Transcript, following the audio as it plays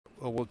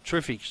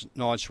terrific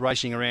nights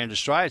racing around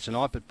Australia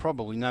tonight, but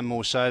probably no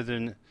more so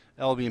than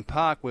Albion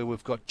Park, where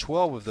we've got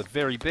 12 of the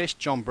very best.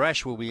 John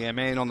Brash will be our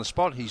man on the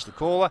spot. He's the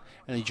caller,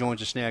 and he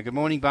joins us now. Good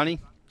morning, Bunny.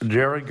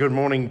 Jared, good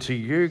morning to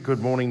you. Good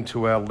morning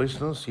to our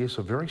listeners. Yes,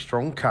 a very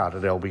strong card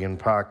at Albion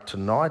Park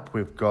tonight.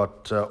 We've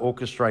got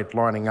Orchestrate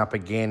lining up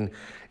again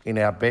in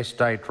our best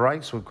date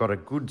race. We've got a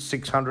good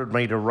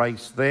 600-metre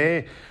race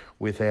there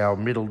with our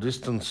middle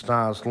distance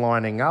stars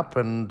lining up,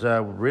 and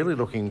really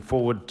looking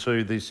forward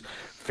to this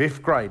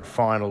fifth grade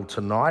final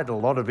tonight. A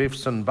lot of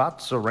ifs and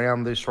buts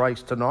around this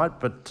race tonight,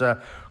 but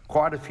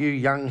quite a few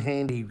young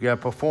handy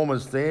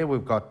performers there.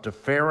 We've got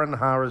DeFerrin,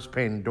 Harris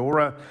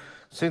Pandora,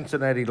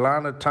 Cincinnati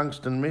Lana,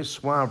 Tungsten Miss,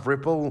 Suave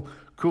Ripple,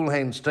 Cool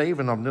Hand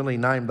Steve, and I've nearly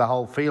named the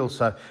whole field.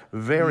 So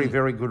very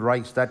good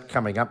race that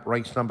coming up.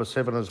 Race number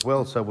 7 as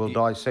well. So we'll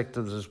dissect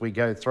it as we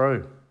go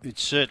through. It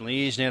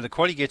certainly is. Now the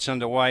quaddie gets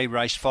underway.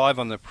 Race 5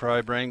 on the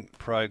program.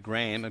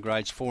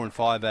 Grades 4 and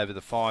 5 over the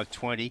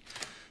 520.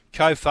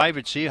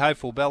 Co-favourites here.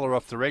 Hopeful Bella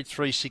off the red.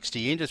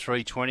 360 into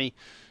 320.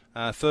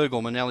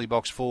 Fergal Manelli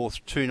box 4,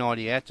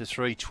 290 out to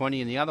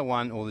 320, and the other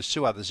one, or there's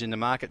two others in the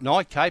market.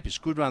 Night Capers,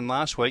 good run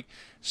last week,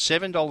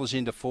 $7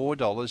 into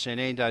 $4, and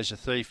Ando's a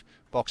Thief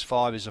box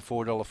 5 is a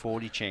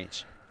 $4.40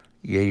 chance.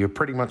 Yeah, you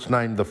pretty much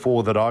named the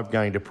 4 that I'm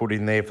going to put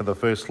in there for the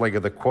first leg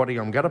of the quaddie.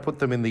 I'm going to put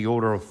them in the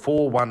order of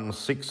 4, 1,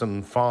 6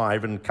 and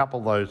 5 and couple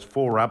those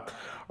 4 up.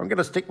 I'm going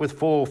to stick with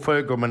 4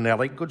 Fergal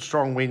Manelli. Good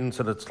strong wins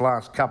at its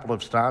last couple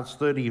of starts,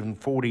 30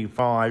 and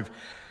 45.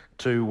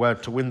 To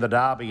win the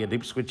Derby at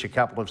Ipswich a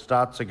couple of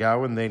starts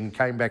ago, and then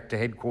came back to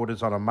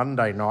headquarters on a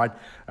Monday night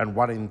and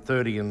won in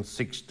 30 and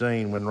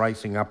 16 when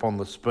racing up on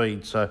the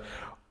speed. So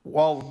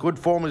while good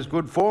form is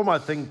good form, I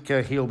think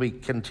he'll be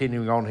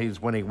continuing on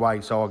his winning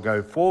way. So I'll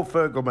go 4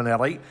 Fergal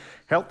Manelli.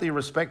 Healthy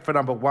respect for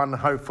number 1,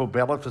 Hope for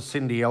Bella, for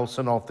Cindy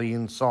Elson off the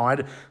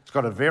inside. It's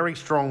got a very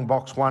strong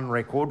box 1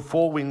 record,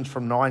 4 wins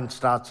from 9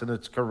 starts in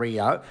its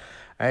career.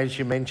 As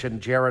you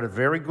mentioned, Jared, a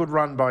very good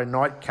run by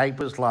Night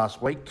Capers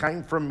last week.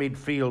 Came from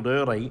midfield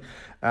early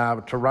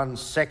to run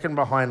second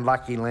behind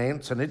Lucky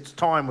Lance, and its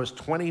time was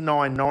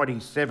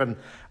 29.97,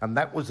 and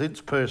that was its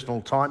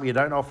personal time. You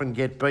don't often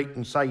get beat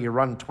and say you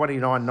run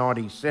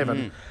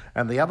 29.97.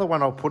 And the other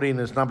one I'll put in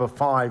is number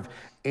 5,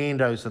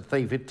 Ando's the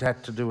Thief. It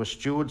had to do a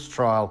steward's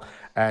trial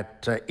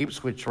at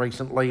Ipswich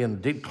recently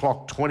and did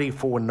clock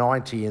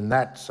 24.90 in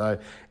that, so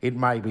it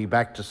may be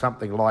back to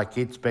something like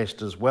its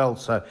best as well.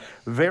 So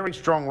very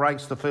strong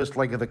race, the first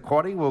leg of the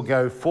quaddie. We'll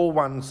go 4,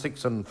 1,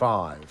 6 and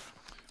 5.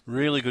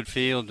 Really good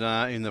field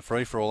in the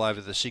free-for-all over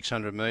the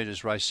 600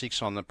 metres, race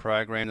 6 on the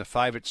program. The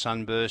favourite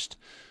Sunburst,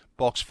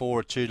 box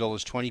 4 at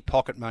 $2.20,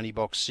 Pocket Money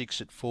box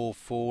 6 at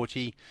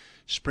 $4.40,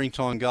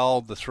 Springtime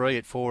Gold, the 3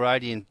 at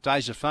 $4.80, and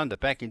Days of Thunder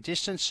back in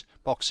distance,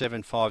 box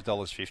 7,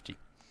 $5.50.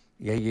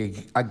 Yeah, you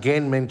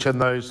again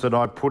mentioned those that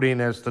I put in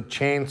as the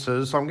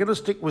chances. I'm going to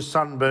stick with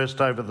Sunburst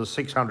over the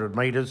 600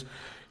 metres.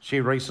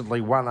 She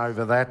recently won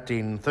over that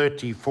in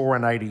 34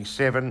 and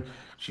 87.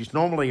 She's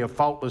normally a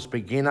faultless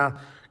beginner.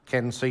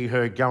 Can see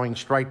her going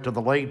straight to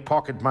the lead.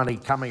 Pocket Money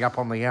coming up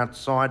on the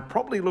outside.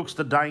 Probably looks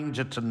the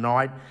danger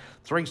tonight.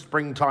 3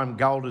 Springtime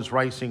Gold is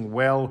racing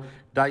well.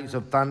 Days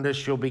of Thunder,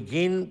 she'll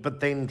begin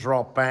but then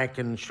drop back,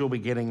 and she'll be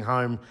getting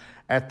home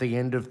at the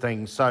end of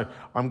things. So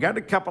I'm going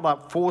to couple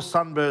up 4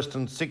 Sunburst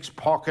and 6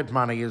 Pocket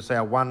Money as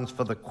our ones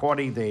for the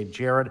quaddie there,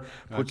 Jared.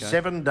 Put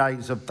 7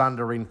 Days of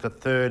Thunder in for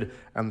third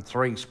and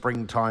 3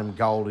 Springtime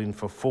Gold in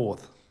for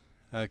fourth.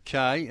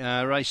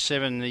 Okay, race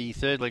 7, the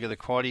third leg of the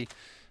quaddie.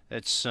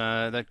 It's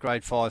that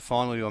grade 5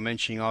 final you were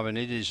mentioning, Ivan.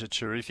 It is a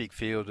terrific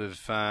field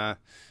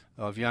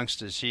of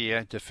youngsters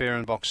here.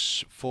 DeFerrin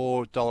box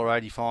 4,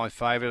 $1.85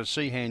 favourite.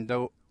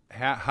 Seahand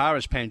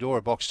Harris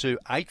Pandora box 2,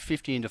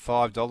 $8.50 into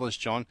 $5,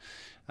 John.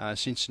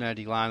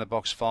 Cincinnati Lana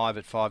box 5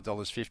 at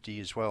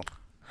 $5.50 as well.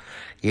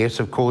 Yes,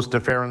 of course,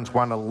 DeFerrin's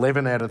won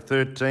 11 out of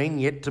 13,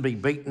 yet to be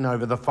beaten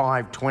over the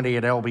 520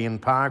 at Albion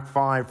Park,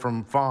 5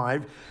 from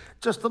 5.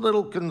 Just a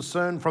little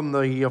concern from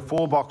the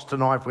 4 box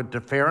tonight with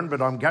DeFerrin,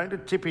 but I'm going to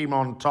tip him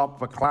on top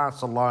for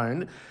class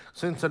alone.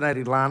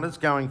 Cincinnati Lana's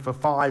going for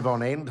 5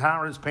 on end.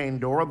 Harris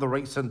Pandora, the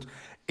recent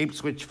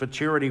Ipswich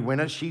Futurity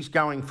winner, she's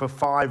going for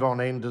 5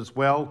 on end as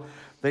well.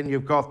 Then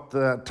you've got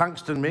the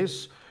Tungsten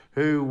Miss,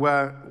 who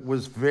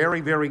was very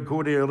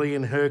good early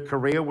in her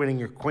career,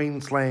 winning a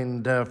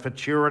Queensland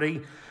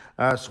Futurity.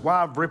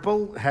 Suave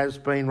Ripple has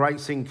been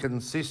racing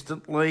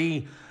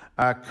consistently.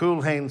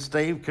 Cool Hand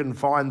Steve can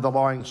find the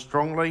line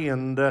strongly,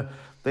 and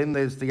then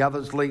there's the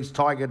others, Lee's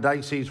Tiger,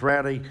 Dacey's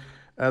Rowdy,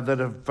 that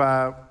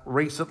have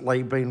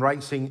recently been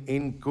racing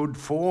in good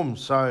form.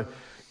 So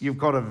you've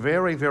got a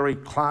very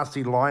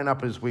classy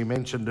lineup, as we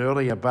mentioned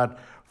earlier, but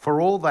for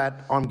all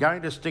that, I'm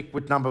going to stick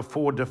with number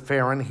 4,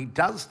 DeFerrin. He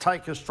does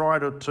take a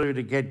stride or two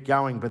to get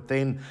going, but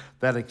then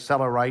that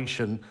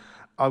acceleration.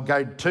 I'll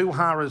go 2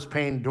 Harris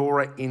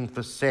Pandora in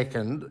for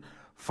second,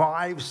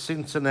 5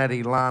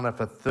 Cincinnati Lana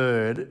for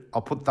third.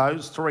 I'll put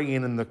those 3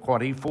 in the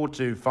quaddie, 4,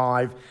 2,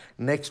 5.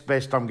 Next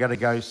best, I'm going to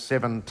go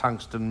 7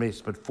 Tungsten Miss,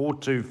 but 4,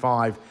 2,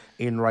 5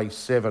 in race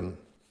 7.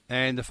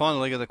 And the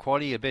final leg of the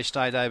quaddie, a best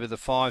 8 over the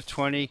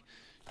 520.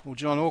 Well,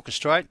 John,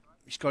 Orchestrate,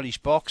 he's got his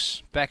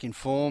box, back in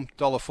form,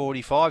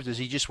 $1.45. Does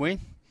he just win?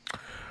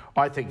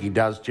 I think he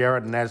does,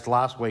 Jared, and as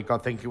last week, I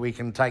think we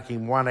can take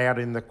him one out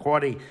in the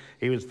quaddie.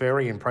 He was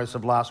very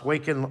impressive last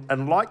week,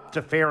 and like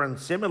Teferin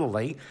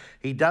similarly,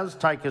 he does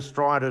take a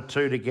stride or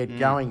two to get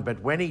going,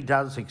 but when he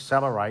does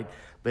accelerate,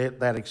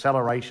 that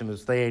acceleration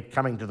is there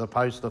coming to the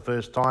post the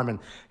first time, and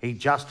he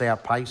just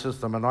outpaces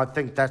them, and I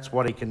think that's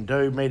what he can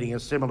do, meeting a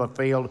similar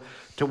field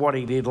to what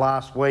he did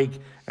last week,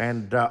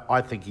 and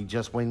I think he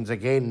just wins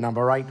again.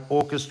 Number 8,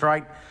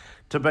 Orchestrate,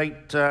 to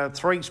beat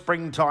 3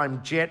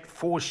 Springtime Jet,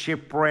 4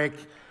 Shipwreck.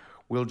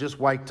 We'll just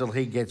wait till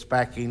he gets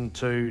back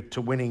into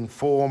winning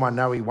form. I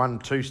know he won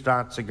 2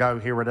 starts ago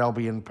here at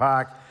Albion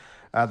Park.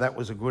 That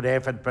was a good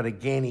effort, but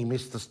again, he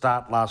missed the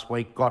start last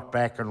week, got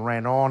back and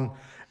ran on.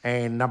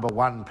 And number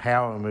 1,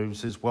 Power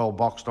Moves, is well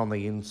boxed on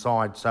the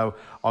inside. So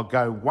I'll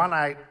go 1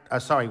 out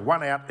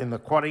in the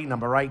quaddie.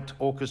 Number 8,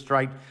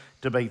 Orchestrate,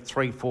 to beat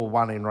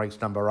 3-4-1 in race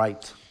number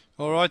 8.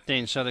 All right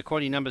then, so the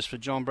quaddie numbers for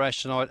John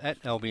Brash tonight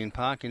at Albion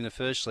Park. In the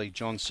first leg,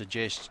 John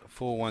suggests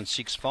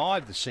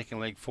 4-1-6-5. The second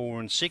leg, 4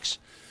 and 6.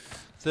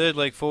 Third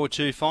leg,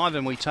 4-2-5,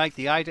 and we take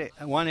the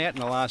 1 out in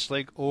the last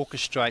leg,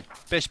 Orchestrate.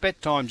 Best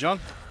bet time, John?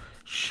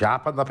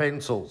 Sharpen the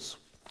pencils.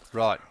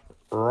 Right.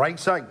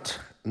 Race 8,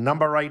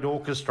 number 8,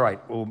 Orchestrate.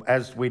 Well,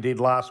 as we did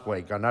last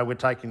week. I know we're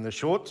taking the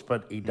shorts,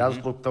 but he does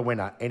look the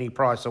winner. Any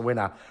price a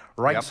winner.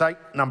 Race 8,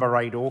 number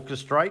 8,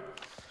 Orchestrate.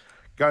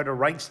 Go to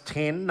race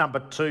 10, number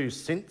 2,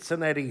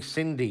 Cincinnati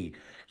Cindy.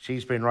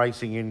 She's been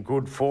racing in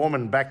good form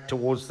and back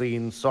towards the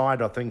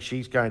inside. I think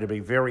she's going to be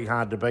very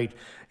hard to beat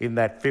in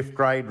that 5th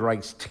grade.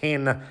 Race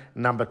 10,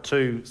 number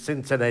 2,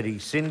 Cincinnati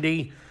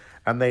Cindy.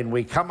 And then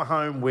we come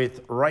home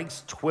with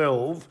race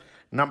 12,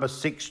 number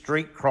 6,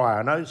 Street Cry.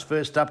 I know he's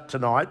first up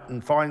tonight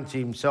and finds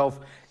himself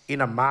in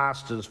a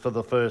Masters for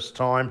the first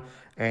time.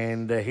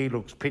 And he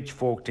looks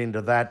pitchforked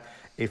into that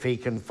if he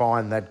can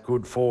find that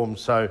good form.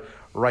 So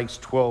race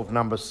 12,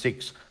 number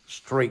 6,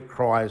 Street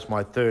Cry is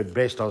my third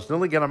best. I was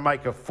nearly going to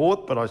make a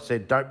 4th, but I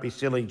said, don't be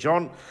silly,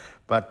 John.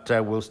 But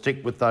we'll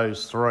stick with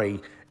those 3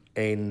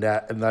 in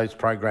those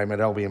program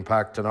at Albion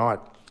Park tonight.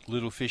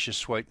 Little Fisher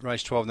Sweet,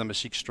 race 12, number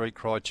 6, Street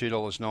Cry,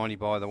 $2.90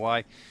 by the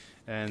way.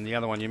 And the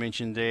other one you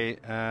mentioned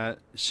there,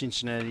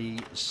 Cincinnati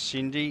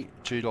Cindy,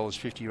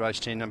 $2.50, race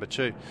 10, number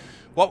 2.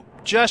 Well,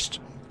 just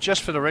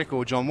for the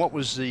record, John, what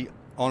was the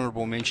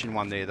honourable mention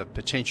one there, the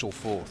potential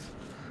 4th?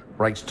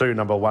 Race 2,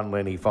 number 1,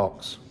 Lenny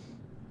Fox.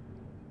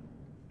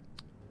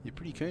 You're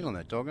pretty keen on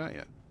that dog, aren't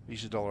you?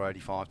 He's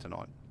 $1.85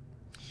 tonight.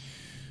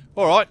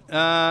 All right.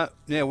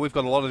 Now, we've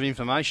got a lot of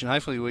information.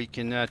 Hopefully we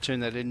can turn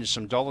that into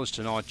some dollars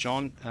tonight,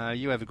 John.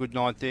 You have a good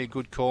night there.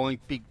 Good calling.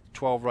 Big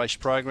 12-race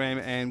program,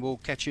 and we'll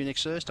catch you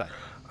next Thursday.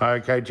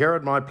 Okay,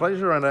 Jared, my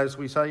pleasure. And as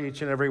we say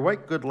each and every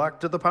week, good luck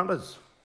to the punters.